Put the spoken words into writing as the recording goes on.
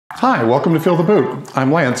Hi, welcome to Feel the Boot.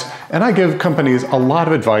 I'm Lance, and I give companies a lot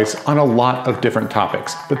of advice on a lot of different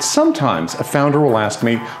topics. But sometimes a founder will ask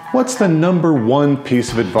me, what's the number one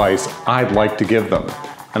piece of advice I'd like to give them?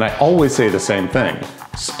 And I always say the same thing: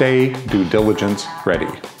 stay due diligence ready.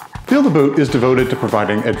 Feel the Boot is devoted to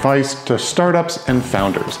providing advice to startups and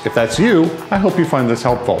founders. If that's you, I hope you find this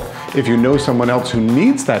helpful. If you know someone else who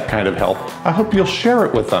needs that kind of help, I hope you'll share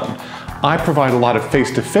it with them. I provide a lot of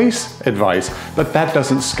face-to-face advice, but that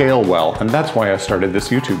doesn't scale well, and that's why I started this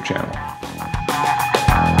YouTube channel.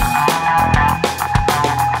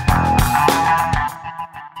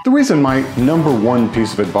 The reason my number one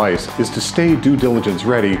piece of advice is to stay due diligence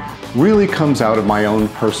ready really comes out of my own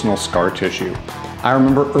personal scar tissue. I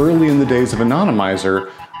remember early in the days of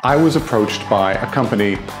Anonymizer, I was approached by a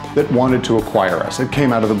company that wanted to acquire us. It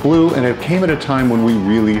came out of the blue, and it came at a time when we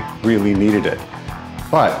really needed it.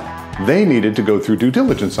 But they needed to go through due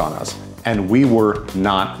diligence on us, and we were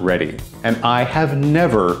not ready. And I have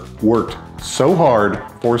never worked so hard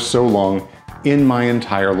for so long in my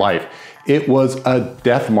entire life. It was a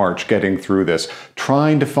death march getting through this,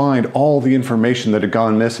 trying to find all the information that had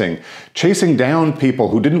gone missing, chasing down people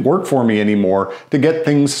who didn't work for me anymore to get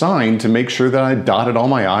things signed to make sure that I dotted all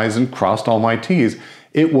my I's and crossed all my T's.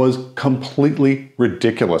 It was completely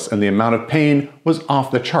ridiculous, and the amount of pain was off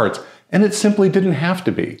the charts, and it simply didn't have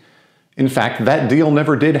to be. In fact, that deal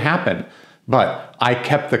never did happen, but I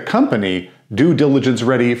kept the company due diligence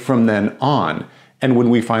ready from then on. And when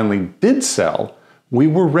we finally did sell, we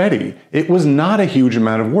were ready. It was not a huge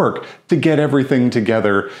amount of work to get everything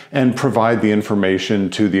together and provide the information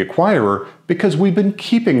to the acquirer because we've been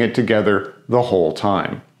keeping it together the whole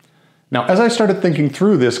time. Now, as I started thinking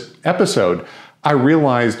through this episode, I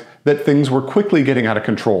realized that things were quickly getting out of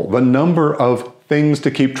control. The number of things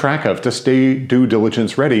to keep track of to stay due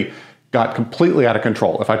diligence ready got completely out of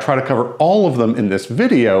control. If I try to cover all of them in this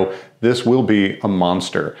video, this will be a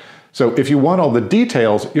monster. So if you want all the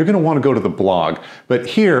details, you're going to want to go to the blog. But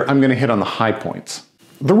here, I'm going to hit on the high points.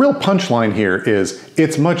 The real punchline here is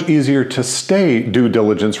it's much easier to stay due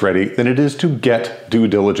diligence ready than it is to get due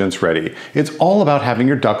diligence ready. It's all about having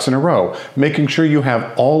your ducks in a row, making sure you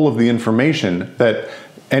have all of the information that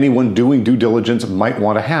anyone doing due diligence might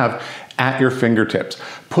want to have at your fingertips,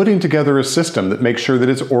 putting together a system that makes sure that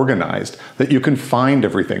it's organized, that you can find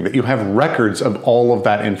everything, that you have records of all of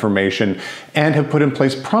that information, and have put in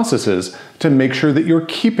place processes to make sure that you're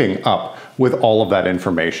keeping up with all of that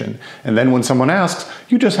information. And then when someone asks,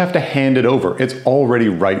 you just have to hand it over. It's already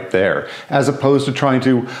right there, as opposed to trying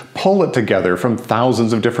to pull it together from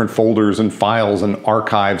thousands of different folders and files and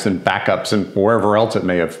archives and backups and wherever else it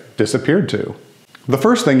may have disappeared to. The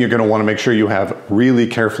first thing you're going to want to make sure you have really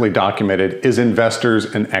carefully documented is investors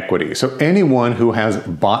and equity. So anyone who has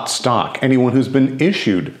bought stock, anyone who's been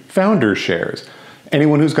issued founder shares,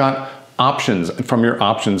 anyone who's got options from your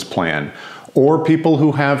options plan, or people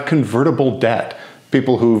who have convertible debt,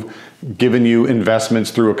 people who've given you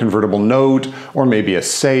investments through a convertible note or maybe a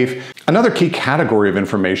safe. Another key category of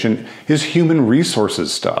information is human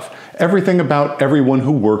resources stuff, everything about everyone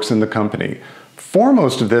who works in the company.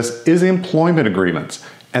 Foremost of this is employment agreements,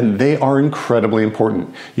 and they are incredibly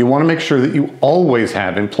important. You want to make sure that you always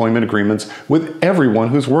have employment agreements with everyone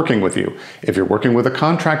who's working with you. If you're working with a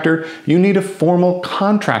contractor, you need a formal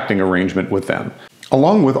contracting arrangement with them.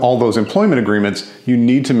 Along with all those employment agreements, you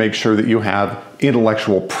need to make sure that you have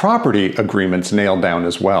intellectual property agreements nailed down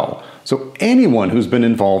as well. So anyone who's been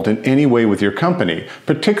involved in any way with your company,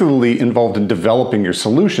 particularly involved in developing your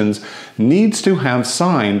solutions, needs to have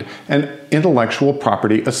signed an intellectual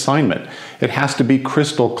property assignment. It has to be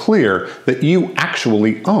crystal clear that you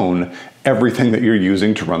actually own everything that you're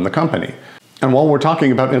using to run the company. And while we're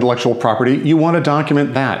talking about intellectual property, you want to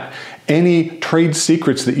document that. Any trade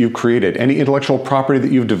secrets that you've created, any intellectual property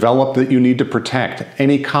that you've developed that you need to protect,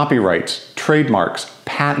 any copyrights, trademarks,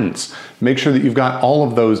 patents, make sure that you've got all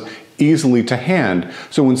of those easily to hand.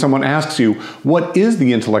 So when someone asks you, what is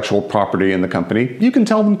the intellectual property in the company, you can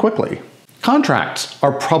tell them quickly. Contracts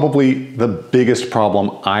are probably the biggest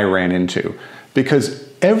problem I ran into, because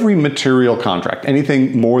every material contract,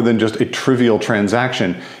 anything more than just a trivial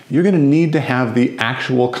transaction, you're going to need to have the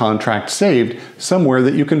actual contract saved somewhere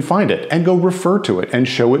that you can find it and go refer to it and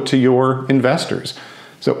show it to your investors.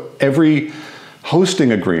 So every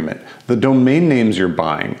hosting agreement, the domain names you're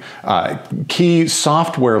buying, key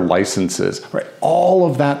software licenses, right? All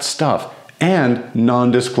of that stuff, and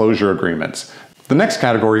non-disclosure agreements. The next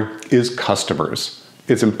category is customers.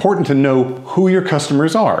 It's important to know who your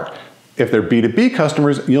customers are. If they're B2B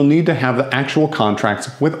customers, you'll need to have the actual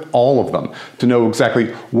contracts with all of them to know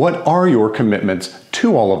exactly what are your commitments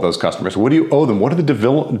to all of those customers. What do you owe them? What are the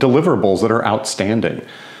deliverables that are outstanding?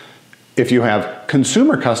 If you have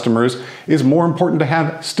consumer customers, it's more important to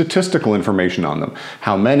have statistical information on them.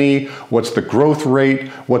 How many, what's the growth rate,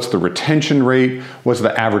 what's the retention rate, what's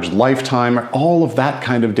the average lifetime, all of that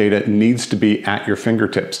kind of data needs to be at your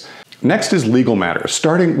fingertips. Next is legal matters,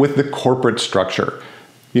 starting with the corporate structure.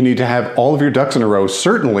 You need to have all of your ducks in a row,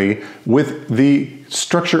 certainly with the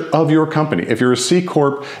structure of your company. If you're a C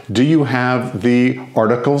Corp, do you have the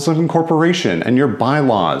articles of incorporation and your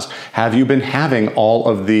bylaws? Have you been having all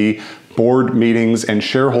of the board meetings and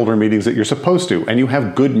shareholder meetings that you're supposed to, and you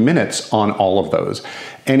have good minutes on all of those?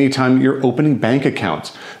 Anytime you're opening bank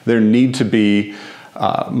accounts, there need to be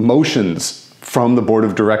motions from the board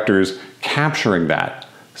of directors capturing that.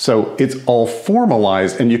 So it's all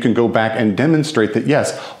formalized, and you can go back and demonstrate that,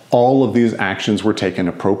 yes, all of these actions were taken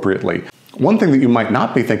appropriately. One thing that you might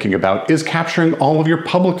not be thinking about is capturing all of your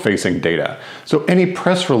public-facing data. So any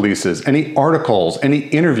press releases, any articles, any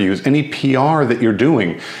interviews, any PR that you're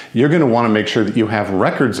doing, you're going to want to make sure that you have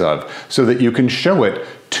records of so that you can show it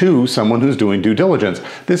to someone who's doing due diligence.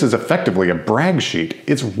 This is effectively a brag sheet.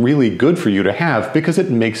 It's really good for you to have because it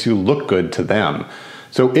makes you look good to them.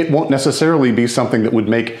 So it won't necessarily be something that would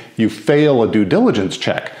make you fail a due diligence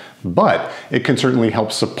check, but it can certainly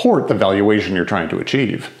help support the valuation you're trying to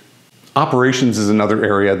achieve. Operations is another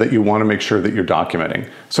area that you want to make sure that you're documenting.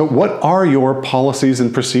 So what are your policies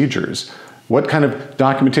and procedures? What kind of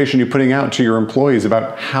documentation are you putting out to your employees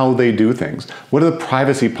about how they do things? What are the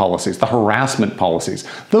privacy policies, the harassment policies?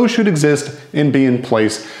 Those should exist and be in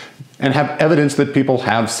place and have evidence that people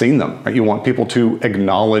have seen them. Right? You want people to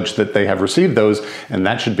acknowledge that they have received those, and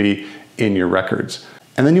that should be in your records.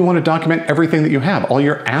 And then you want to document everything that you have, all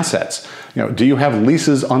your assets. Do you have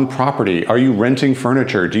leases on property? Are you renting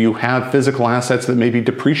furniture? Do you have physical assets that may be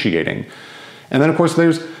depreciating? And then of course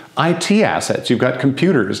there's IT assets. You've got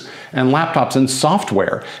computers and laptops and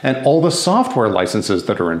software and all the software licenses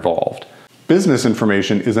that are involved. Business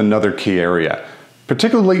information is another key area,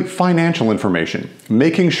 particularly financial information,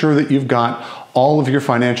 making sure that you've got all of your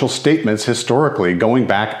financial statements historically going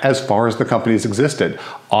back as far as the company's existed.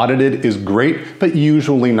 Audited is great, but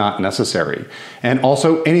usually not necessary. And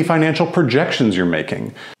also any financial projections you're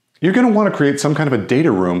making. You're going to want to create some kind of a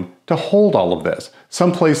data room to hold all of this.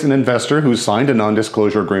 Someplace an investor who's signed a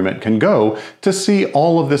non-disclosure agreement can go to see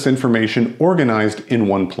all of this information organized in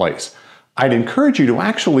one place. I'd encourage you to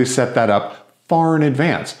actually set that up far in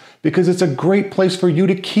advance because it's a great place for you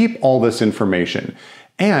to keep all this information.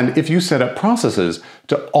 And if you set up processes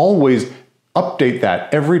to always update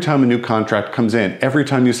that every time a new contract comes in, every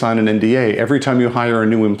time you sign an NDA, every time you hire a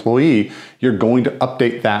new employee, you're going to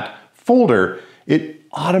update that folder. It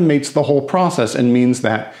automates the whole process and means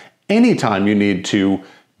that anytime you need to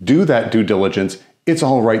do that due diligence, it's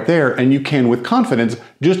all right there, and you can, with confidence,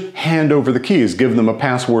 just hand over the keys, give them a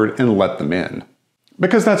password, and let them in.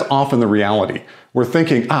 Because that's often the reality. We're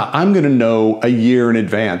thinking, I'm going to know a year in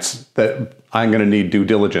advance that I'm going to need due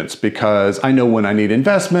diligence because I know when I need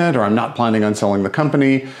investment or I'm not planning on selling the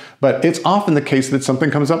company. But it's often the case that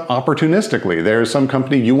something comes up opportunistically. There's some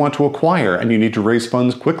company you want to acquire and you need to raise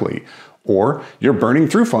funds quickly. Or you're burning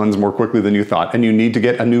through funds more quickly than you thought and you need to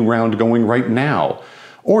get a new round going right now.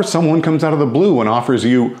 Or someone comes out of the blue and offers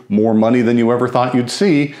you more money than you ever thought you'd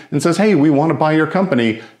see and says, hey, we want to buy your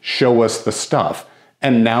company, show us the stuff.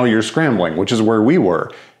 And now you're scrambling, which is where we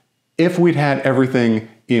were. If we'd had everything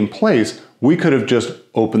in place, we could have just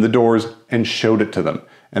opened the doors and showed it to them.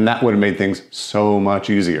 And that would have made things so much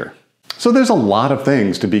easier. So there's a lot of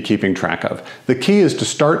things to be keeping track of. The key is to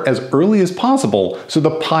start as early as possible so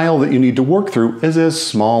the pile that you need to work through is as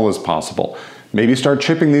small as possible. Maybe start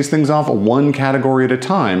chipping these things off one category at a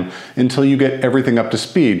time until you get everything up to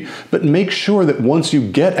speed. But make sure that once you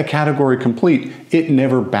get a category complete, it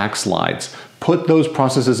never backslides. Put those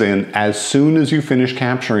processes in as soon as you finish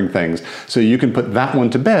capturing things so you can put that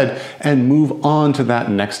one to bed and move on to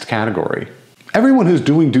that next category. Everyone who's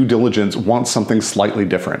doing due diligence wants something slightly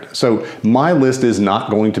different. So my list is not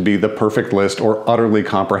going to be the perfect list or utterly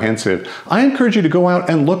comprehensive. I encourage you to go out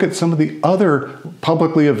and look at some of the other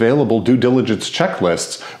publicly available due diligence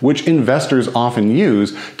checklists, which investors often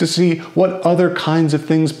use to see what other kinds of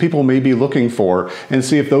things people may be looking for and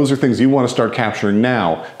see if those are things you want to start capturing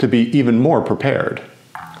now to be even more prepared.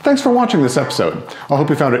 Thanks for watching this episode. I hope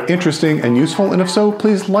you found it interesting and useful, and if so,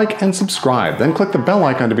 please like and subscribe. Then click the bell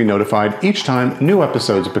icon to be notified each time new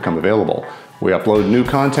episodes become available. We upload new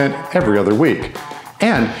content every other week.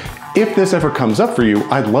 And if this ever comes up for you,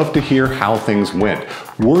 I'd love to hear how things went.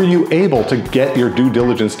 Were you able to get your due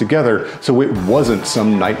diligence together so it wasn't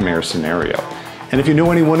some nightmare scenario? And if you know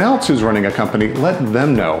anyone else who's running a company, let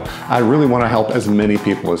them know. I really want to help as many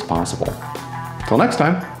people as possible. Till next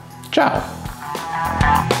time, ciao.